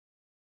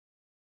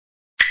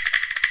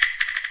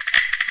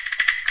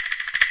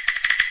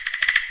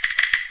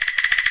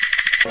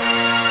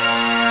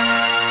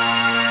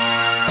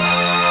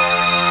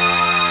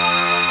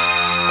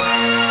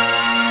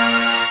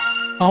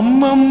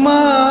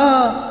அம்மம்மா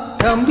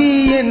தம்பி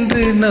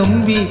என்று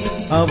நம்பி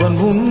அவன்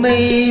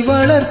உன்னை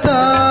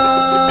வளர்த்தான்.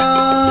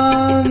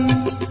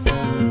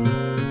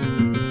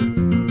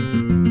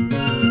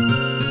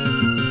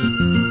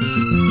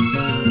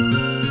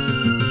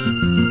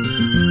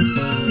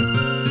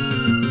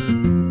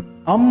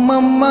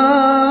 அம்மம்மா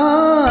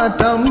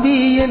தம்பி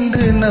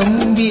என்று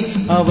நம்பி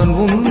அவன்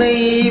உன்னை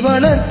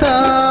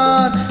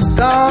வளர்த்தான்.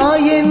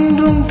 தாய்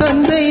என்றும்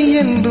தந்தை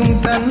என்றும்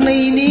தன்னை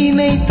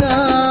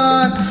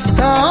நினைத்தான்.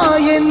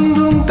 தாய்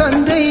என்றும்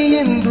தந்தை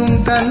என்றும்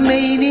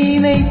தன்னை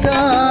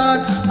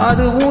நினைத்தான்.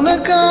 அது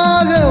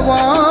உனக்காக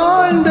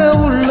வாழ்ந்த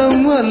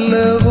உள்ளம்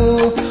அல்லவோ,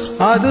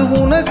 அது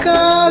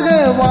உனக்காக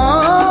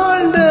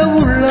வாழ்ந்த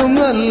உள்ளம்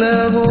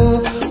அல்லவோ.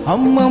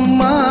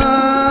 அம்மம்மா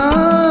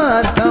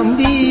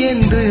தம்பி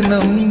என்று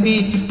நம்பி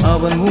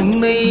அவன்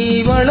உன்னை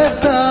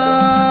வளர்த்தான்.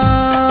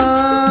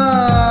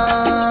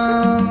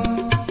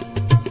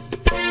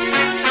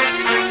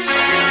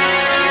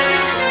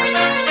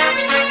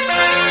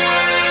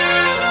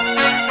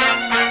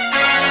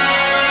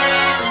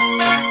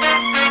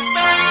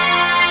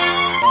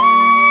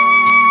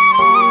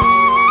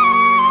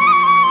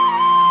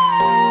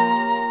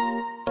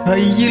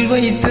 கையில்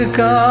வைத்து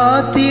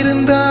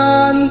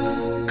காத்திருந்தால்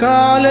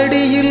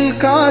காலடியில்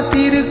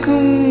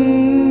காத்திருக்கும்.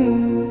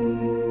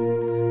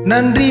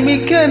 நன்றி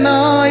மிக்க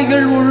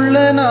நாய்கள் உள்ள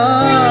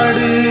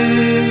நாடு.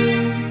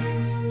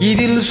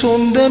 இதில்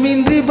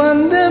சொந்தமின்றி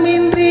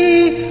பந்தமின்றி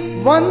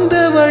வந்த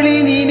வழி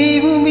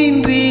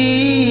நினைவுமின்றி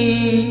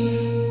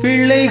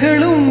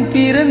பிள்ளைகளும்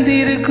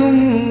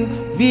பிறந்திருக்கும்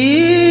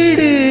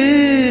வீடு.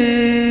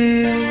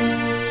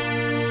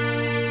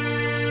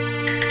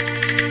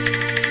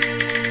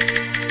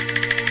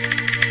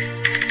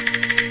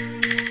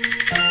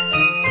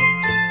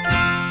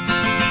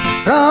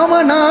 ராம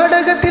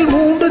நாடகத்தில்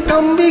 3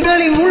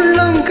 தம்பிகளின்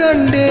உள்ளம்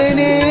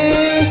கண்டேனே.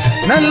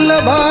 நல்ல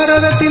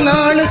பாரதத்தில்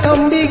 4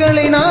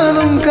 தம்பிகளை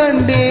நானும்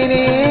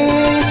கண்டேனே.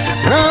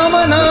 ராம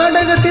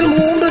நாடகத்தில்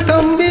 3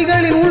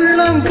 தம்பிகளின்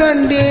உள்ளம்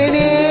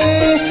கண்டேனே.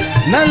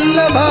 நல்ல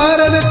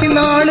பாரதத்தில்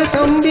 4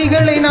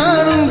 தம்பிகளை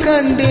நானும்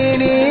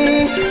கண்டேனே.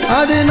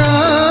 அது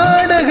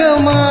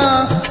நாடகமா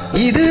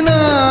இது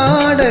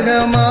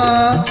நாடகமா,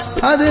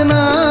 அது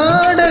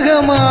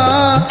நாடகமா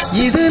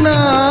இது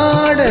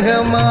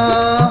நாடகமா.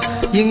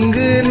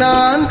 இங்கு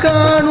நான்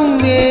காணும்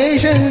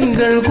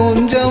வேஷங்கள்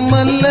கொஞ்சம்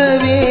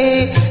அல்லவே.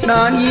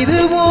 நான் இது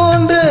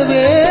போன்ற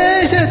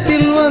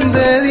வேஷத்தில்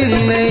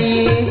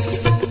வந்ததில்லையே.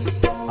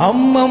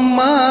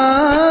 அம்மம்மா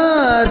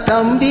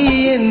தம்பி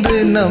என்று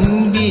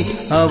நம்பி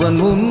அவன்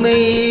உன்னை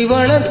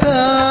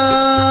வளர்த்தான்.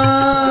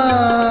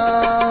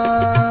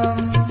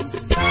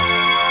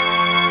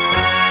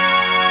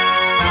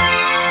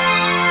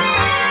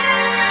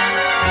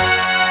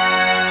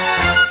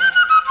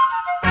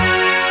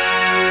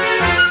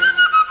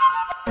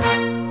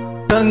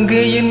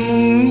 தங்கையின்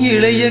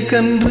இளைய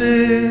கன்று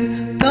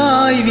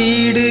தாய்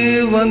வீடு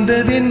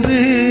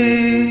வந்ததென்று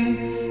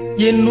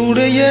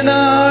என்னுடைய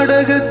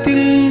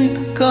நாடகத்தில்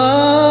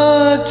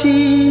காட்சி.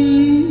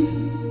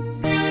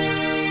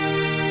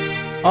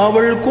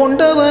 அவள்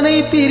கொண்டவனை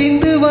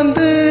பிரிந்து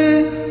வந்து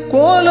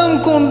கோலம்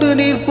கொண்டு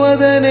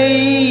நிற்பதனை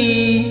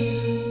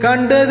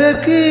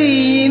கண்டதற்கு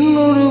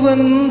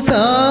இன்னொருவன்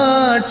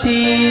சாட்சி.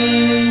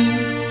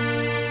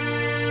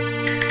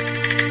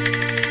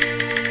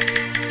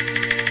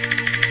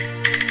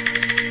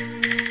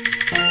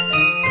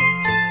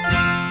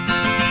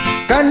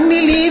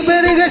 கண்ணில் நீர்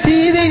பெருக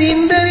சீதை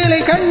நின்ற நிலை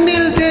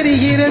கண்ணில்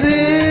தெரிகிறது.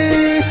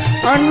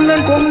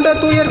 அண்ணன் கொண்ட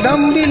துயர்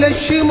தம்பி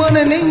லட்சுமண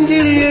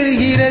நெஞ்சில்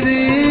எழுகிறது.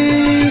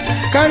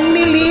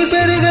 கண்ணில் நீர்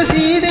பெருக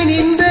சீதை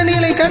நின்ற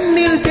நிலை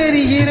கண்ணில்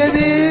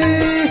தெரிகிறது.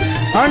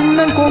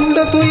 அண்ணன்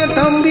கொண்ட துயர்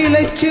தம்பி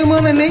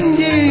லட்சுமண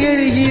நெஞ்சில்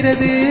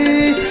எழுகிறது.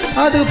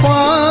 அது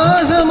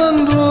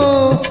பாசமன்றோ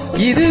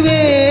இது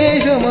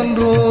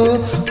வேஷமன்றோ,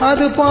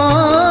 அது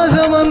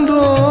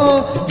பாசமன்றோ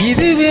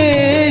இது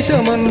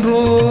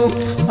வேஷமன்றோ.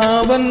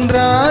 அவன்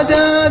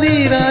ராஜாதி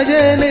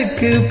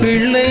ராஜனுக்கு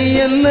பிள்ளை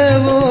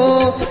அல்லவோ,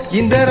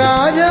 இந்த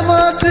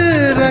ராஜபாட்டு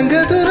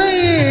ரங்கதுரை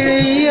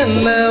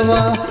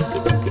அல்லவா.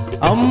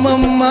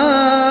 அம்மம்மா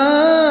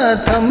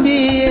தம்பி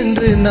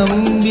என்று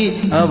நம்பி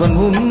அவன்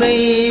உன்னை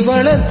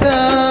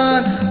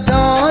வளர்த்தான்.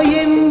 தாய்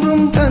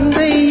என்றும்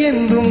தந்தை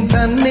என்றும்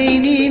தன்னை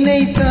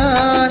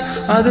நினைத்தான்.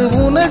 அது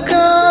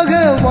உனக்காக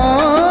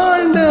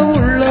வாழ்ந்த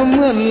உள்ளம்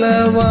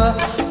அல்லவா.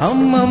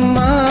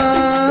 அம்மம்மா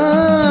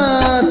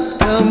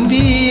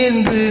தம்பி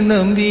என்று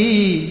நம்பி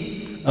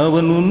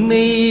அவன்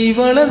உன்னை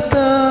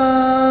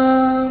வளர்த்தான்.